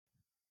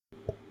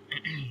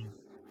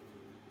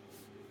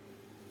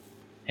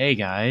Hey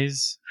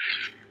guys,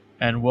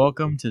 and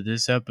welcome to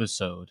this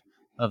episode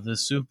of the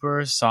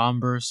Super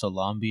Somber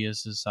Solambia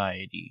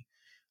Society.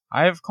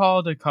 I have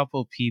called a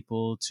couple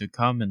people to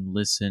come and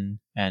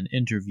listen and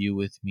interview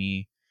with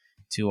me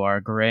to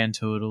our grand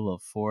total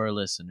of 4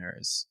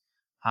 listeners.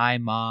 Hi,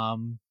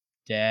 Mom,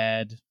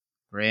 Dad,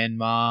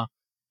 Grandma,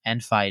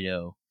 and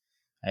Fido.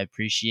 I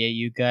appreciate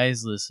you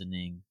guys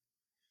listening.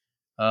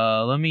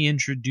 Let me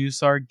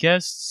introduce our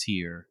guests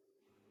here.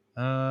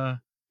 Uh,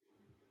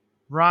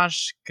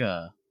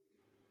 Rashka,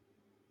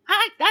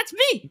 Hi, that's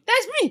me.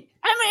 That's me.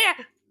 I'm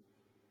here.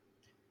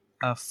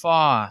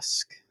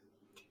 Foske,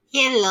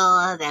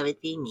 Hello, that would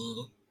be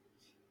me.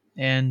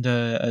 and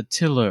a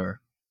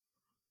Tiller.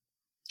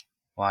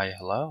 Why,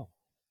 hello.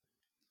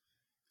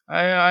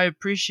 I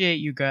appreciate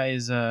you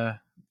guys,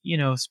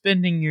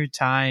 spending your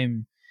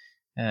time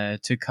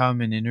to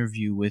come and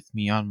interview with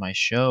me on my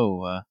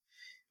show.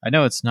 I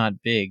know it's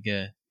not big,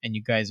 and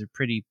you guys are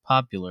pretty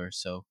popular,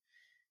 so,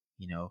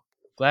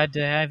 glad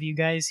to have you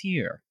guys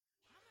here.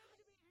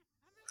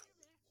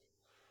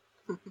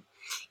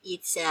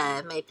 It's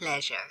my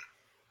pleasure.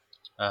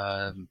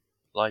 Um,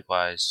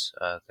 Likewise,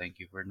 thank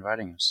you for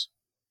inviting us.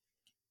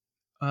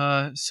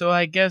 So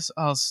I guess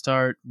I'll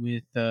start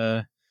with,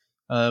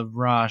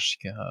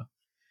 Rashka.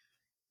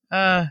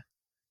 Uh,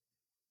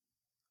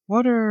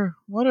 what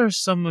are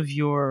some of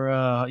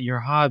your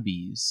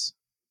hobbies?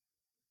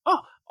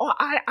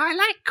 I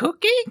like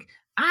cooking.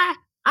 I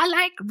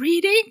like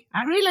reading.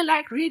 I really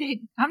like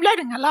reading. I'm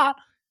learning a lot.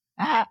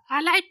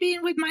 I like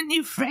being with my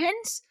new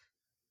friends.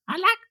 I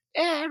like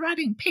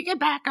riding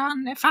piggyback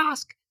on the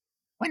Foske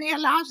when he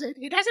allows it.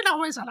 He doesn't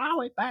always allow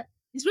it, but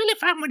it's really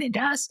fun when he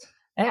does.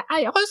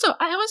 I also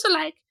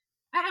like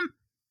I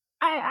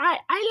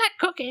like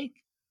cooking.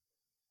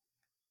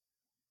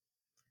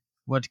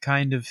 What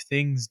kind of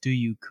things do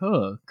you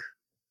cook?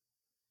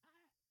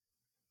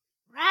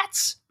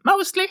 Rats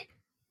mostly.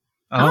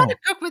 I want Oh, to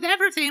cook with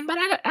everything, but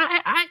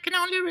I can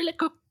only really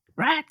cook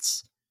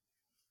rats.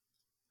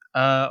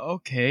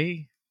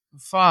 okay.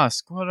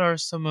 Fosk, what are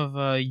some of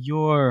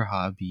your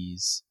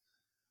hobbies?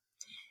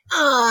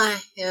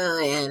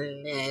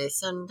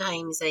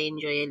 Sometimes I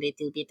enjoy a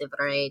little bit of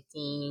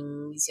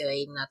writing, so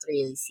I'm not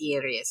really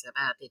serious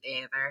about it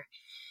ever.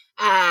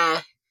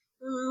 Uh,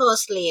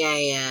 Mostly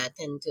I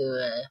tend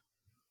to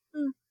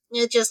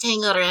just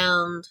hang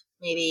around,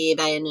 maybe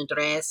buy a new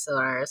dress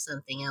or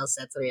something else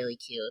that's really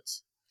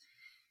cute.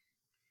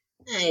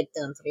 I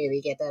don't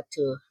really get up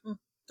to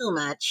too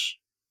much.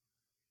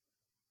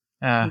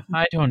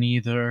 I don't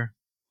either.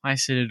 I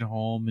sit at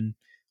home and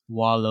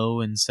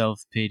wallow in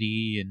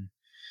self-pity and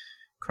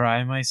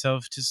cry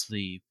myself to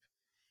sleep.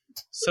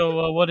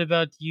 So, what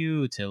about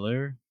you,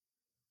 Tiller?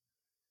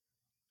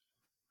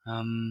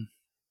 Um,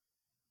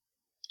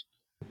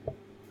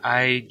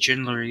 I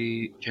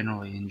generally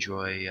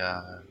enjoy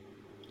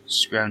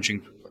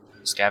scavenging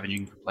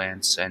for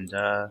plants, and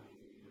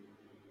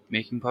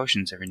making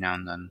potions every now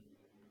and then.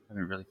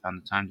 Haven't really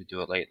found the time to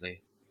do it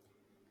lately.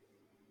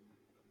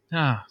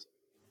 Ah,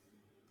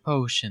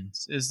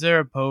 potions. Is there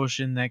a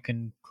potion that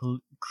can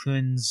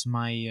cleanse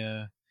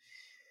my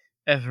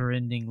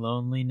ever-ending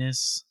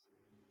loneliness?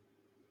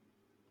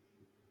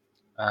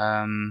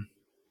 Um,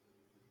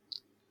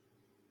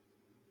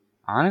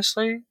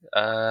 Honestly,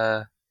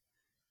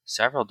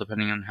 several,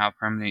 depending on how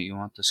permanent you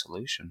want the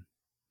solution.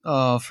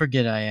 Oh,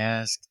 forget I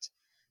asked.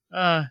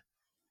 Uh,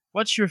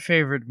 what's your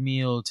favorite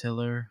meal,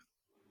 Tiller?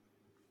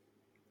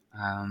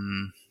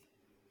 Um,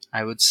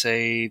 I would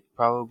say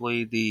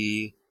probably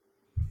the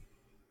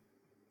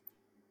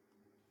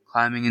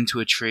climbing into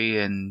a tree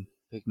and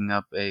picking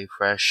up a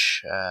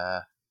fresh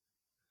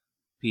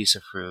piece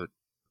of fruit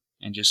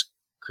and just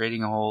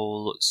creating a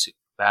whole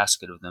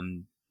basket of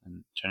them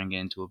and turning it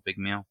into a big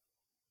meal.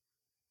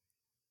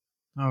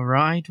 All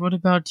right. What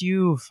about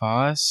you,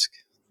 Fosk?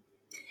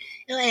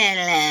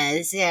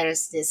 There's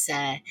this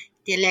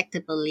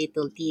delectable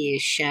little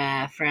dish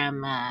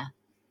from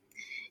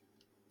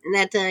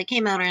that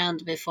came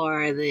around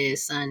before the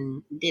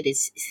sun did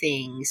its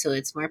thing, so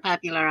it's more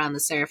popular on the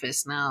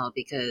surface now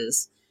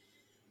because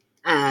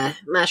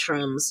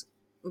mushrooms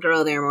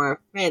grow there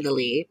more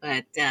readily.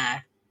 But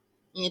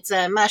it's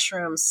a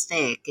mushroom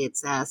steak.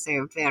 It's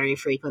served very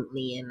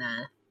frequently in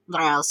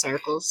drow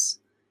circles.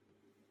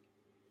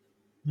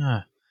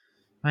 Ah,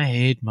 I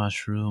hate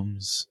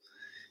mushrooms.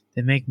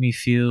 They make me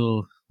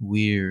feel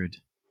weird.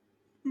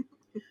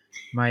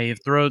 My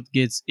throat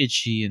gets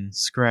itchy and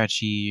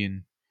scratchy,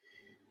 and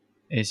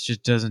it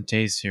just doesn't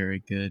taste very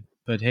good.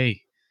 But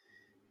hey,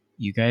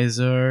 you guys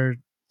are,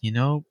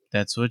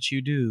 that's what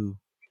you do.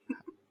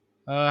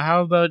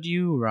 How about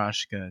you,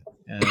 Rashka?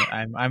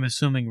 I'm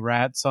assuming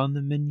rats on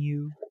the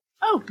menu.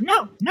 Oh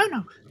no!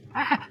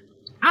 Uh,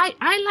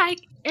 I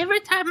like every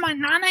time my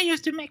nana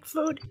used to make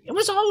food. It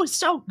was always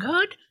so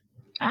good.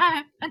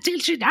 Until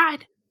she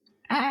died.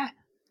 Uh,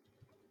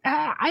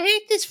 I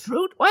ate this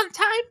fruit one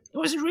time. It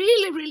was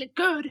really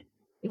good.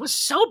 It was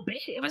so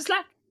big. It was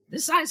like the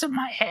size of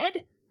my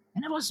head,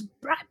 and it was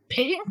bright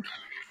pink,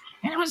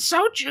 and it was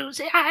so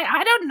juicy.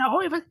 I don't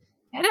know. It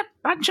had a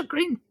bunch of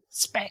green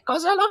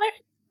speckles all over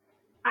it.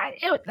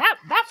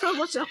 That fruit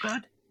was so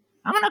good.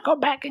 I'm gonna go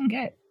back and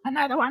get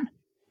another one.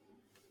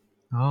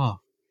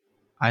 Oh,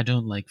 I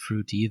don't like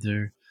fruit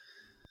either.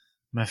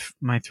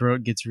 My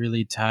throat gets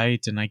really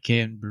tight and I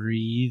can't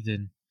breathe,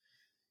 and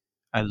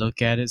I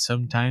look at it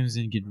sometimes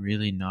and get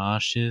really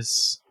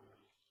nauseous.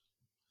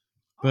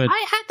 But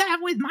I had that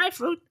with my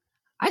fruit.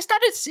 I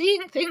started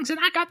seeing things and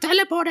I got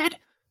teleported.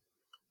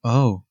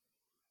 oh,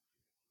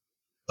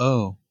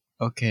 oh,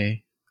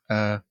 okay.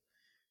 Uh,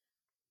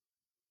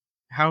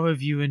 how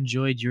have you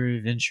enjoyed your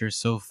adventure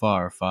so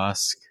far,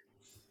 Fosk?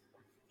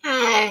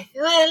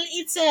 Well,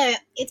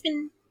 it's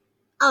been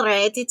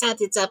alright. It's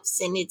had its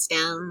ups and its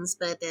downs,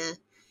 but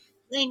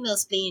I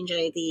mostly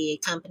enjoy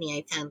the company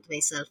I found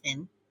myself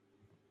in.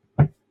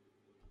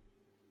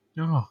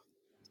 Oh,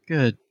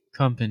 good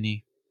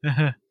company.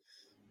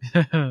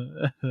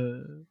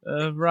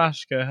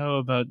 Rashka, how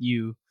about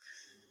you?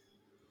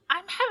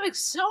 I'm having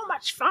so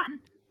much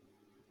fun.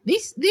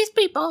 These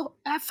people,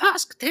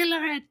 Fosk,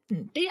 Taylor,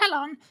 and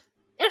Dialon,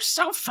 they're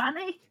so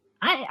funny.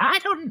 I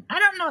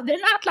don't know. They're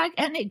not like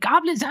any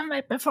goblins I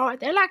met before.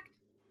 They're like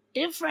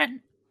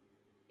different.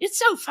 It's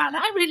so fun.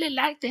 I really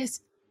like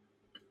this.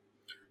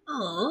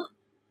 Oh,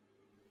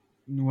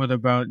 What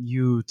about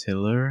you,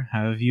 Tiller?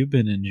 How have you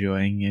been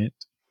enjoying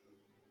it?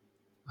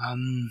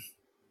 Um,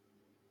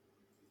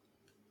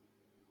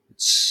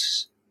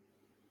 it's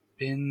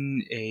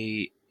been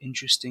a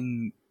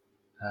interesting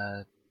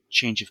uh,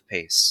 change of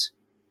pace.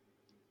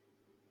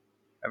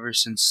 Ever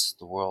since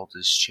the world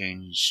has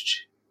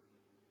changed,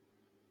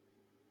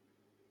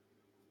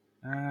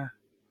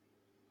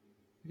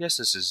 I guess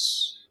this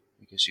is,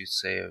 I guess you'd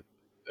say,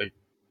 a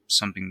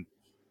something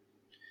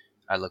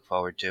I look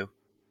forward to.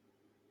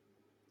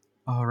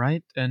 All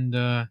right, and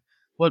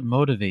what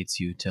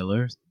motivates you,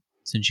 Tiller?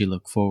 Since you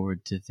look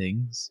forward to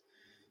things,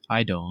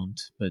 I don't,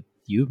 but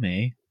you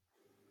may.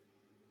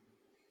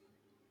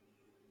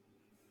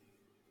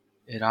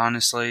 It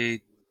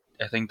honestly,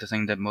 I think the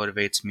thing that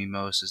motivates me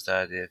most is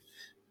that if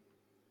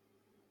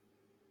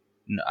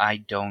I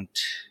don't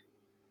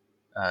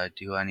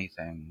do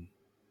anything,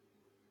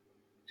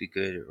 the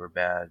good or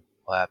bad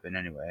will happen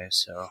anyway,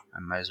 so I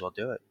might as well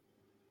do it.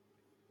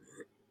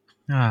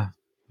 Ah,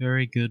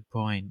 very good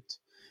point.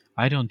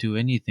 I don't do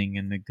anything,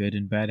 and the good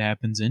and bad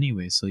happens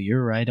anyway. So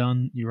you're right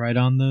on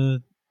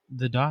the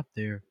dot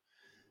there.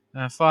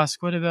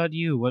 Fosk, what about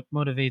you? What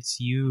motivates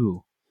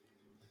you?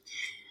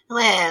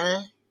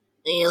 well,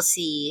 you'll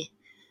see.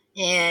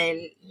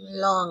 A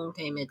long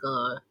time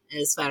ago,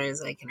 as far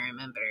as I can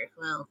remember.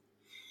 Well,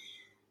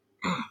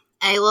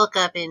 I woke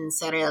up in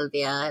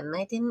Sarelvia and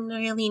I didn't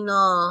really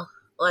know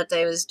what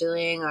I was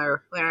doing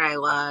or where I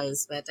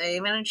was, but I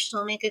managed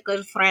to make a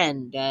good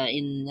friend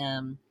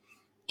in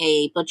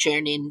a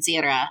butcher named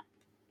Zira.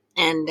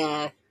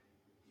 And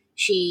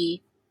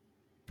she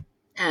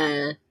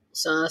uh,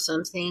 saw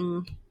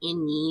something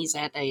in me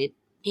that I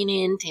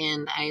didn't,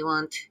 and I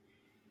want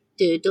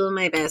to do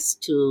my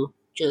best to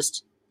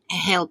just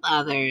help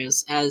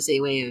others as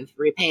a way of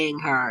repaying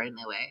her in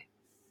a way.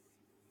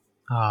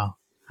 Ah,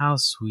 how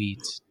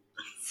sweet.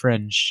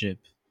 Friendship.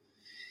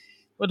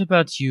 What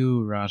about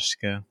you,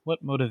 Rashka?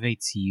 What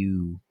motivates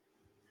you?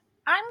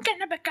 I'm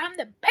gonna become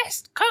the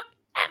best cook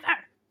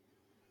ever.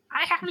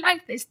 I have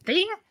like this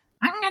thing.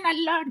 I'm gonna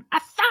learn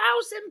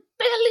 1,000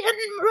 billion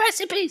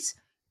recipes.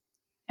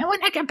 And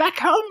when I get back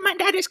home, my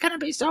daddy's gonna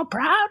be so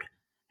proud.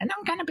 And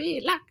I'm gonna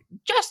be like,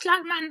 just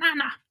like my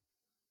nana.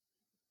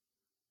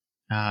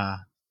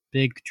 Ah,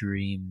 big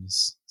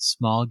dreams.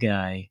 Small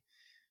guy.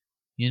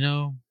 You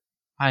know,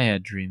 I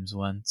had dreams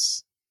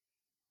once.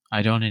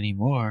 I don't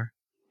anymore.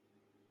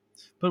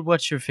 But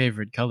what's your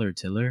favorite color,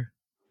 Tiller?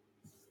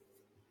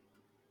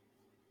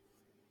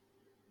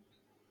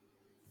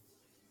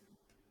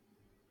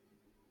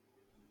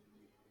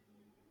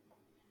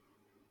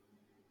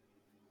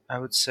 I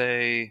would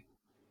say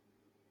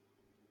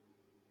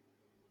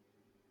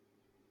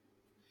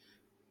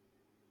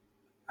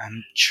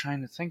I'm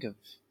trying to think of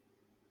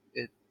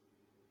it.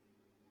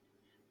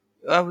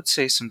 I would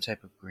say some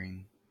type of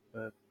green,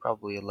 but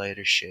probably a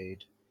lighter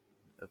shade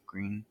of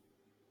green.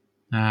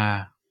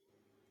 Ah,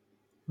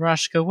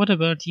 Rashka, what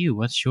about you?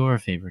 What's your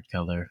favorite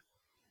color?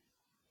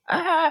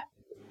 Uh,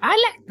 I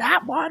like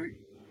that one.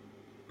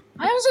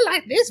 I also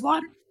like this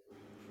one.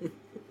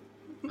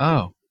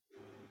 Oh,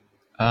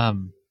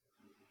 um,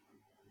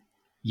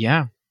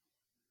 yeah.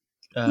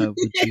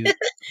 Would you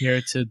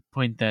care to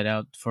point that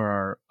out for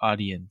our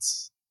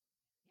audience?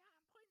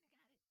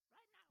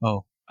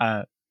 Oh,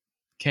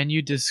 can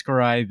you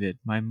describe it?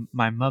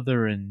 My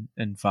mother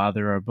and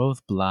father are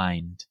both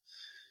blind.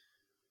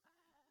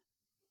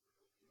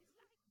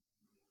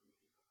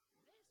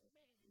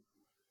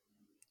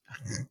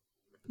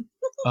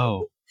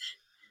 Oh,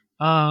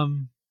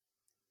 um,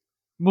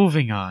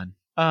 moving on.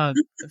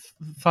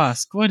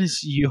 Fosk, what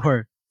is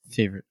your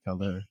favorite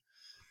color?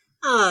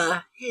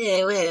 Ah,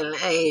 yeah, well,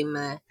 I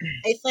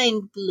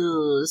find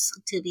blues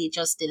to be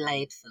just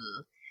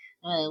delightful.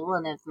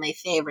 One of my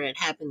favorite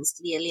happens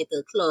to be a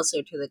little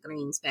closer to the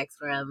green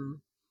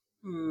spectrum.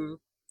 Hmm,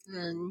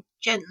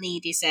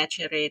 gently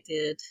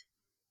desaturated.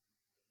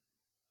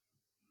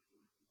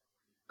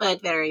 but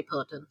very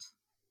potent.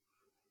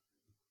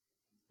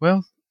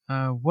 Well,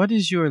 what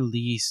is your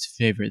least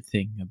favorite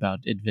thing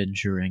about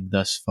adventuring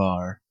thus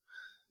far?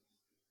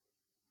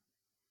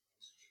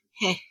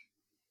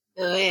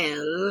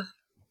 Well,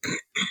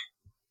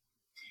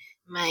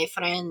 my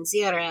friend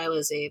Zira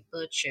was a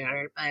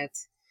butcher, but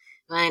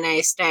when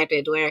I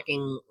started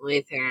working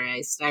with her,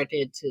 I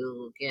started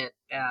to get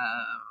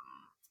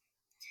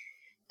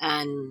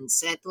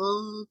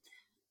unsettled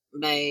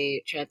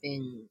by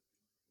chopping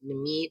the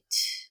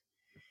meat.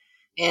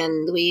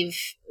 And we've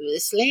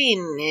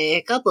slain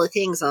a couple of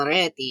things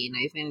already, and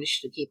I've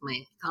managed to keep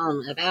my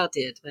calm about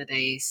it, but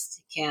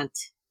can't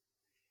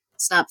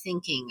stop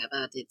thinking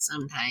about it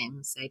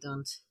sometimes. I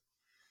don't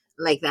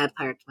like that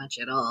part much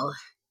at all.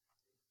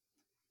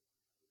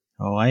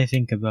 Oh, I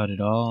think about it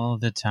all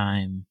the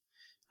time.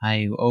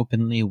 I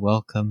openly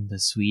welcome the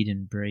sweet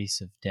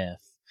embrace of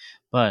death.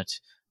 But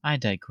I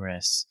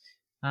digress.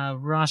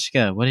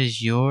 Rashka, what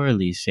is your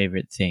least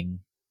favorite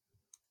thing?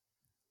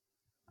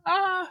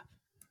 Uh,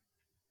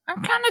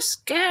 I'm kind of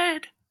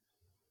scared.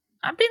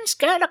 I've been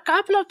scared a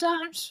couple of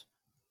times,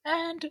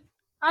 and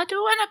I do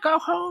want to go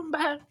home,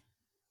 but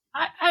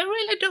I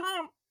really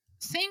don't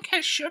think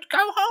I should go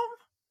home.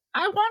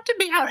 I want to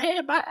be out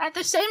here, but at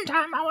the same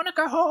time, I want to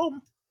go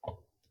home.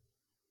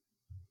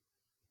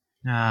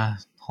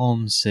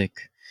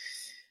 Homesick.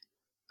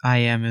 I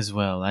am as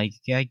well. I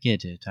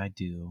get it. I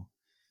do.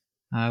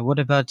 What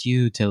about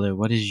you, Tiller?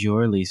 What is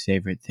your least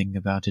favorite thing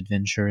about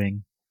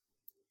adventuring?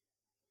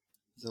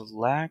 The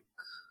lack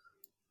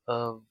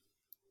of,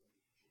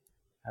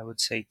 I would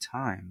say,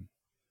 time.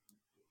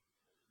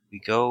 We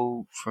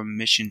go from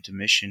mission to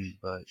mission,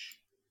 but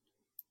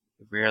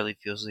it rarely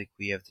feels like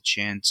we have the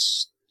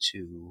chance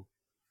to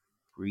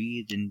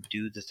breathe and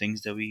do the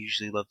things that we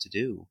usually love to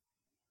do.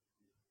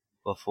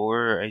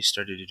 Before I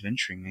started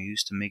adventuring, I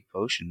used to make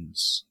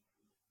potions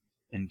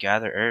and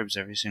gather herbs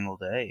every single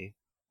day.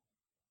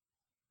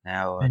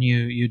 Now, And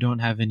you don't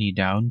have any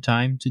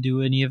downtime to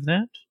do any of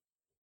that?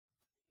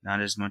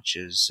 not as much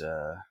as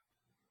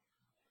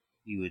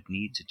you would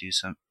need to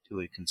do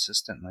it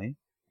consistently.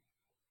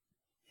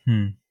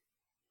 Hmm.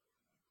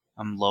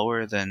 I'm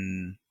lower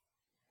than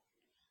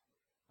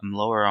I'm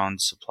lower on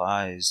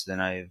supplies than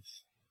I've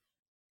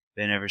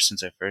been ever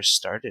since I first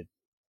started.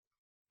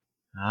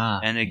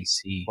 And I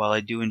see. while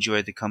I do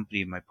enjoy the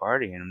company of my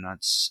party, and I'm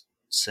not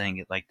saying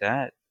it like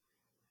that,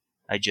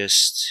 I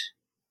just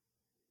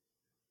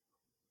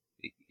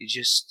it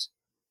just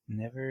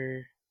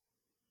never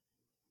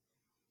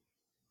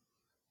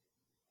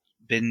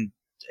been,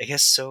 I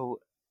guess, so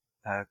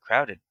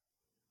crowded.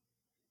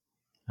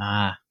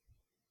 Ah,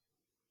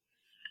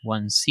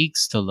 one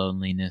seeks to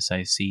loneliness,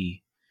 I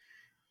see.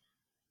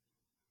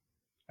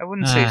 I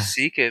wouldn't say Ah,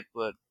 seek it,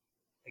 but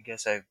I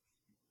guess I've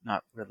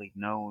not really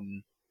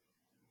known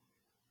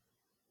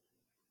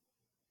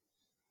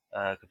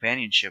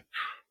companionship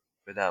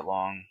for that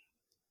long.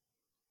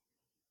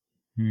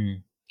 hmm.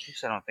 At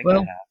least I don't think I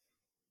Well, have.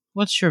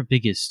 what's your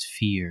biggest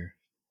fear?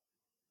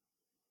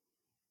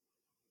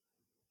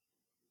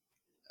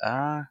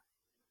 Uh,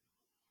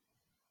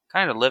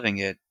 kind of living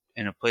it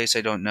in a place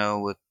I don't know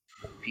with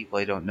people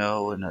I don't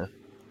know in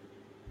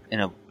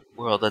a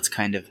world that's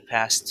kind of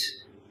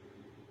passed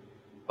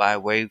by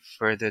way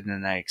further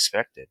than I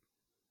expected.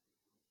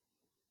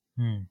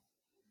 Hmm.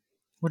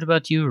 What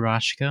about you,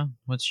 Rashka?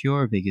 What's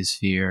your biggest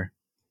fear?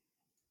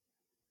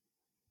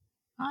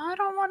 I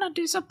don't want to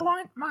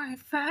disappoint my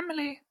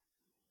family.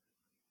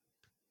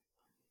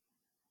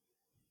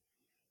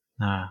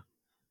 Ah,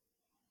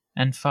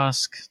 and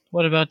Fosk,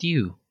 what about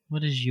you?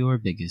 What is your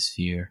biggest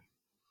fear?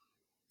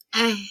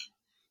 I,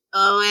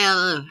 oh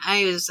well,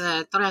 I was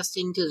thrust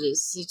into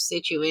this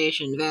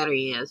situation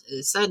very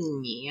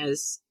suddenly,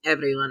 as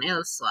everyone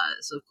else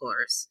was, of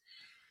course.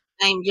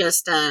 I'm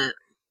just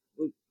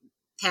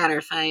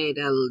terrified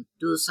I'll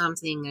do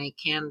something I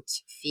can't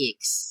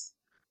fix.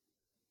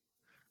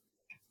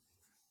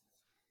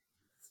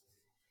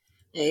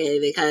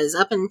 Because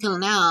up until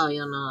now,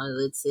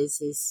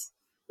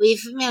 we've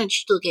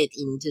managed to get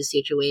into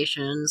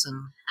situations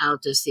and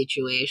out of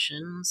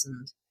situations,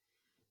 and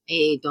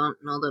I don't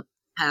know the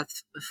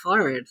path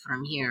forward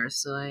from here.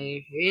 So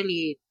I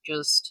really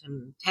just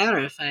am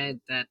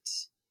terrified that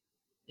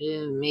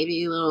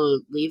maybe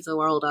we'll leave the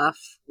world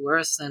off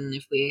worse than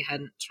if we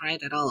hadn't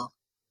tried at all.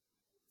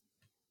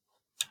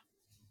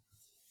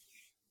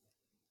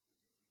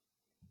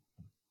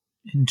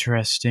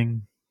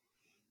 Interesting.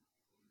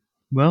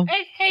 Well,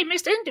 Hey,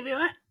 Mr.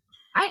 Interviewer.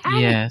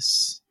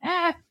 yes.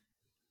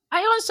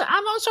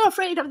 I'm also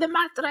afraid of the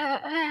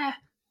Matra,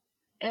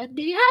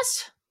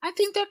 Diaz. I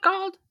think they're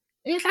called.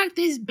 It's like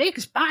these big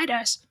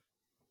spiders.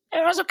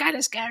 They're also kind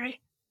of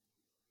scary.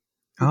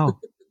 Oh,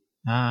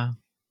 uh,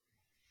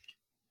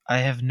 I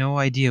have no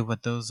idea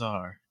what those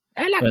are,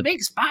 They're like but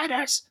big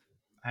spiders.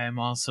 I am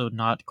also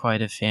not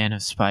quite a fan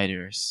of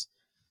spiders.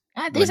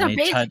 These are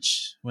big.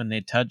 When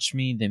they touch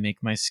me, they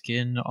make my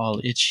skin all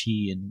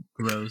itchy and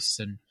gross,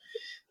 and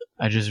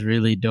I just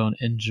really don't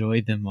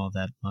enjoy them all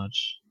that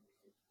much.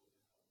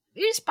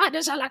 These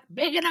spiders are like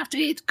big enough to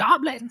eat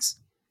goblins.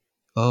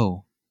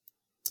 Oh,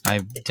 I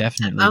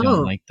definitely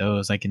don't Oh, like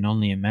those. I can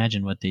only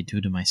imagine what they do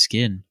to my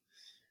skin.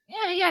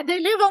 Yeah, they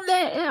live on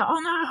the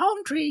on our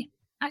home tree,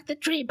 like the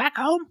tree back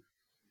home.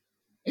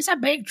 It's a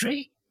big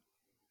tree.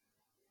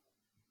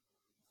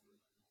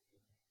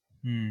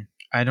 Hmm.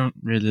 I don't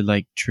really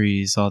like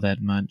trees all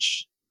that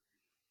much.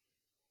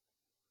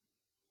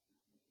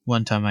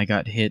 One time I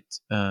got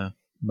hit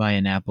by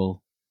an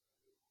apple,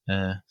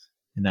 uh,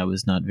 and that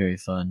was not very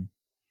fun.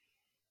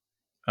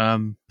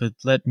 But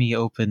let me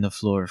open the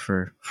floor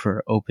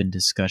for open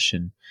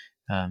discussion.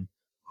 Um,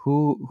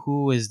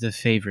 who is the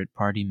favorite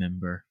party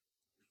member?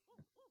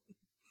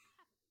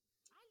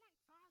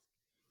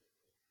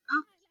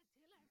 oh,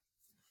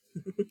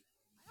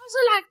 I also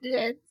like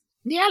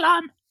the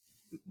alarm.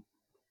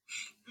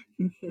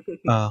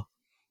 Uh,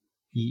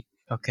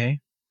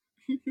 okay.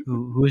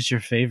 Who is your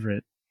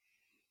favorite?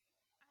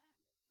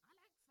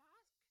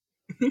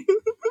 do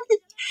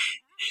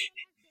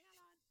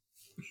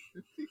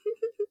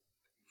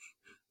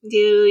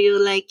you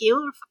like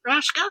you,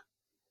 Rashka?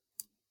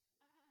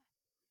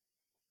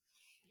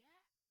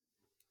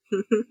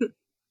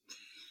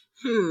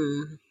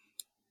 Hmm.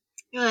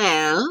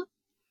 Well,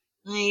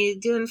 I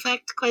do in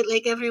fact quite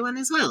like everyone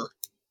as well.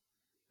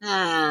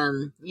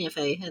 If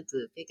I had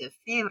to pick a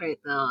favorite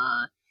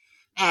though,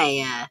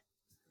 I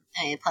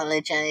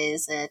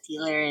apologize,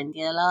 Taylor and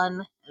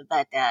Dylan,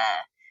 but the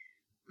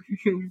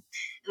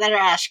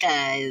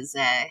Rashka is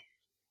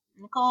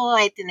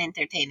quite an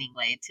entertaining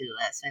way to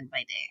spend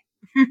my day.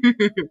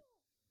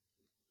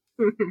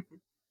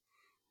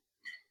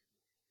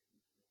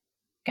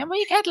 Can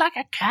we get like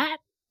a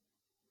cat?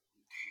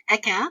 A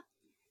cat?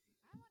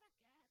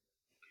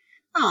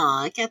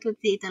 Oh, a cat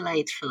would be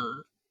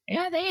delightful.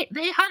 Yeah, they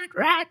hunt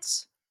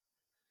rats.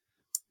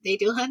 They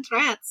do hunt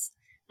rats.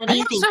 What do I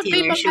you know think, some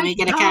Taylor? people Should like we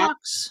get a cat?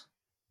 dogs,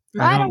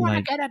 but I I don't don't want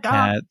to like get a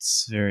dog.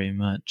 cats very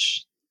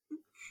much.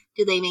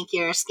 Do they make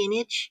your skin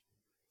itch?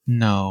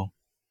 No,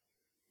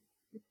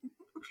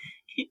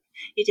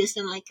 You just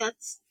don't like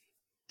cats?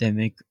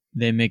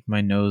 they make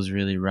my nose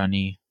really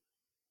runny,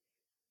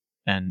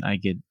 and I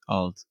get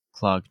all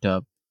clogged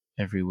up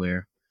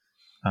everywhere.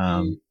 Hmm.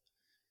 Um,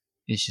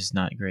 it's just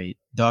not great.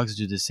 Dogs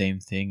do the same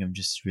thing. I'm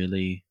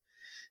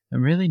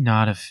really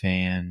not a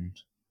fan.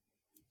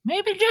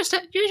 Maybe just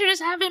you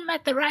just haven't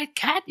met the right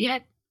cat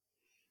yet.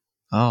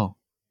 Oh,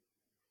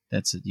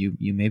 that's it.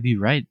 You may be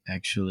right,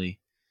 actually.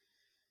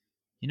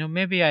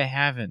 Maybe I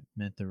haven't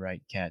met the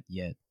right cat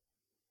yet.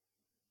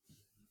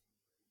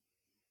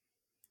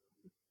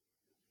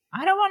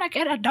 I don't want to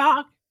get a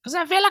dog because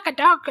I feel like a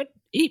dog could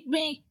eat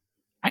me.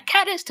 A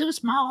cat is too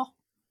small.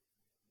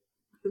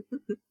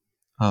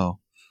 Oh,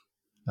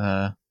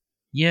 uh,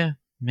 yeah,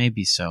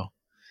 maybe so.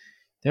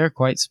 They're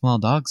quite small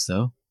dogs,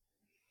 though.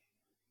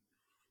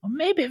 Or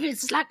maybe if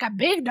it's like a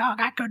big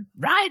dog, I could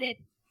ride it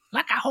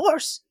like a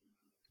horse.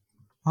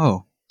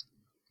 Oh,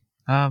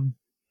 um,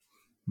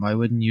 why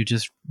wouldn't you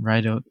just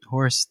ride a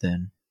horse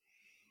then?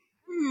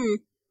 Hmm.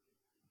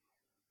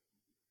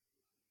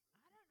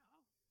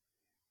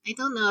 I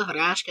don't know if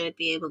Rashka would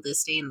be able to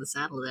stay in the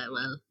saddle that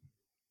well.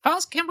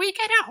 False, can we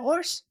get a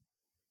horse?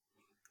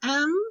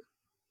 Um,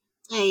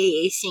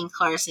 I think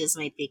horses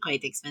might be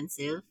quite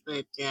expensive,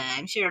 but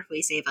I'm sure if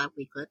we save up,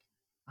 we could.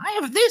 I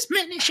have this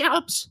many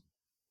shelves.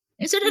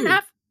 Is it Hmm.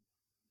 enough?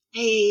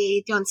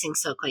 I don't think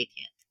so quite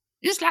yet.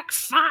 It's like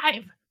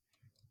 5.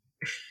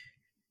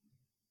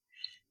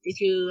 Did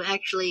you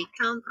actually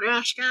count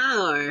Rashka,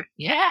 or?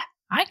 Yeah,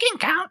 I can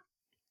count.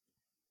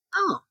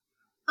 Oh,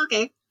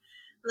 okay.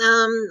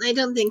 I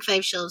don't think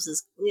 5 shelves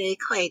is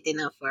quite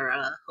enough for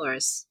a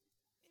horse.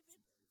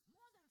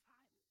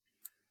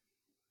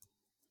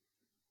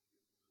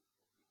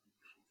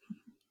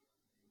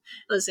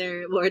 Was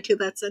there more to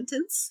that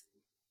sentence?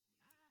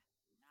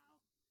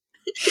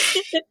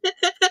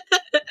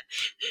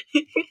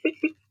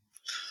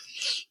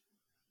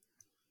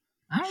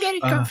 I'm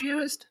getting Uh,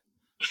 confused.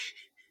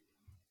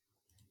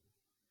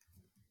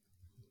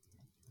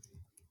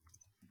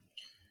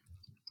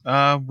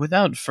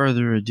 without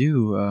further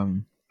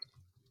ado,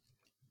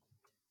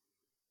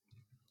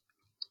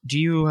 do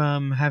you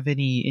have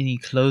any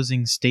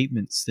closing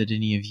statements that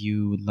any of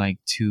you would like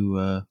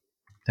to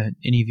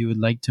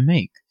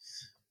make?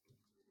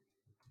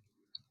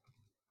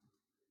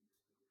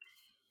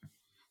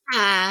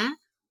 Ah,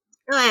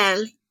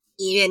 well,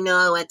 even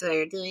though what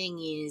we're doing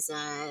is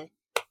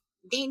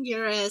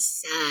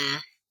dangerous,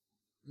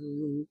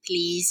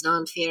 please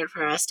don't fear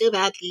for us too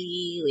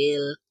badly.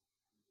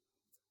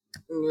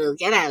 We'll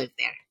get out of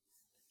there.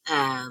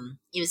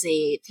 It was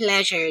a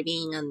pleasure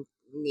being on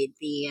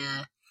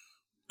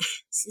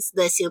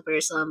the Super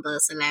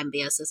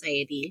Solambia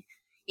Society.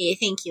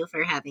 Thank you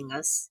for having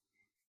us.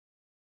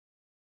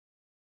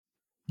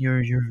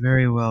 You're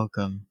very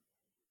welcome.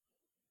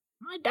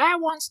 My dad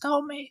once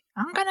told me,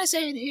 I'm gonna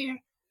say it here.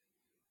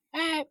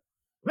 Uh,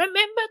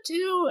 remember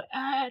to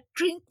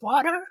drink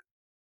water.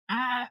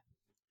 Uh,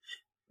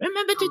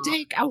 remember to Oh,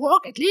 take a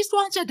walk at least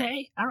once a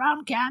day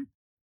around camp.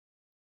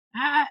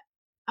 Uh,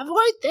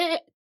 avoid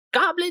the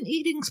goblin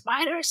eating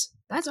spiders.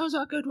 That's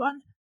also a good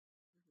one.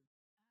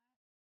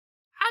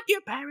 hug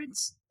your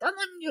parents. Tell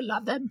them you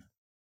love them.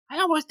 I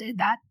always did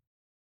that.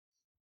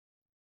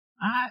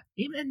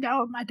 Even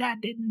though my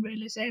dad didn't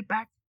really say it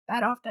back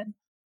that often.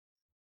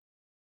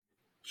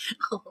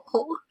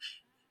 Oh,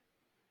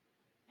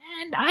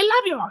 And I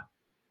love you all.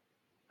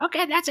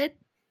 Okay, that's it.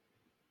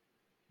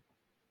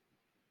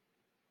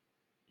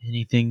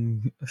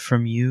 Anything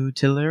from you,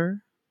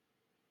 Tiller?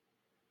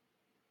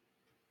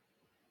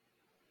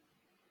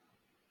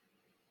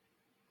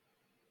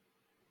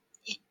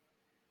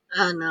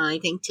 oh no, I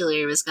think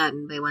Tiller was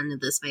gotten by one of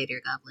the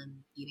spider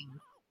goblin eating.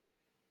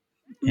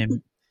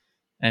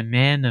 A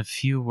man of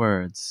few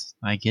words.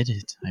 I get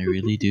it. I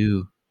really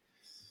do.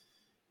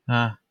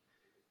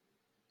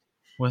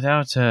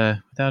 Without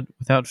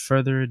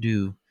further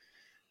ado,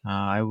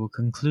 I will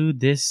conclude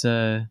this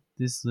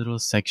little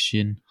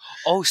section.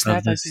 Oh snap!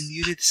 I've this. been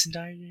muted this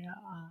entire year.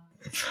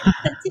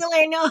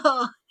 Tiller,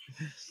 no.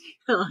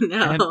 Oh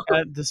no.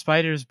 And the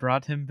spiders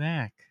brought him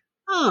back.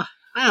 Oh,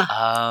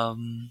 wow.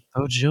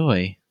 Oh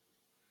joy!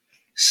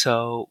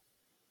 So,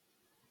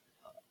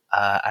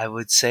 I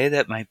would say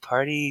that my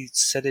party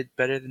said it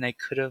better than I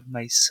could have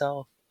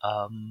myself.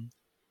 All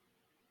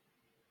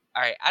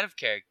right, out of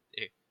character.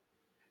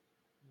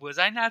 Was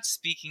I not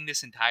speaking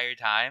this entire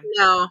time?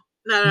 No,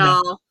 not at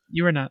No. all.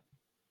 You were not.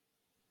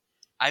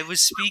 I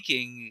was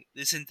speaking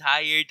this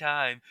entire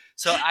time,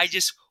 so I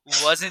just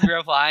wasn't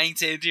replying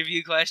to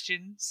interview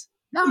questions.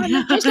 No,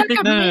 just like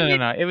a minute.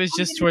 No. It was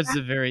just towards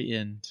the very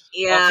end.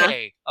 Yeah.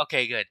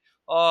 Okay, good.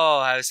 Oh,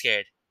 I was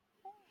scared.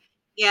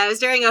 Yeah, it was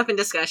during open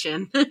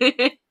discussion.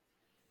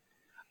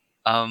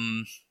 I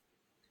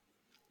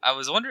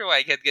was wondering why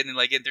I kept getting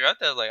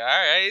interrupted. I was like, all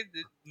right,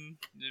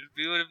 it'll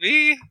be what it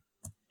be.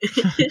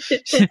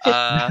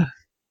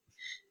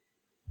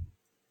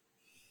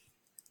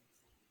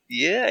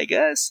 Yeah, I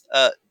guess.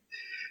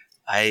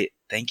 I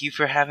thank you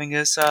for having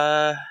us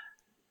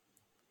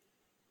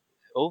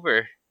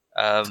over.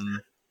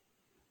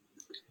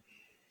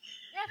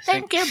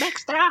 Thank you,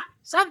 Bexra.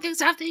 Something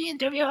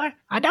interviewer.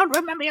 I don't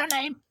remember your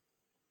name.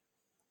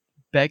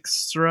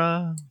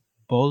 Bexra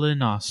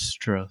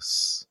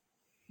Bolinostros.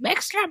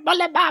 Bexra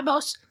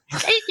Bolinostros.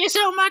 Thank you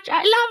so much. I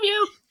love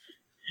you.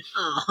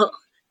 Oh.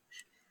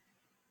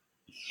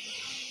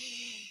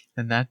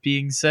 And that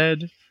being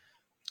said,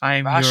 I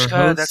am Rashka, your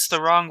host. that's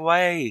the wrong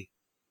way.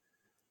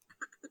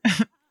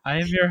 I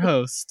am your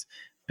host,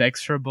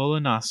 Bexra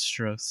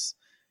Bolinostros.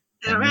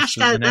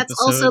 Rashka, that's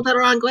also the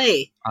wrong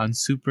way. On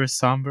Super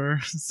Somber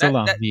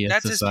Solambia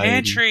that's Society. his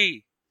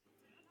pantry.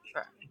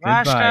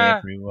 Goodbye, Rashka.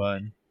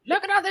 everyone.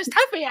 Look at all this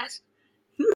stuff he has.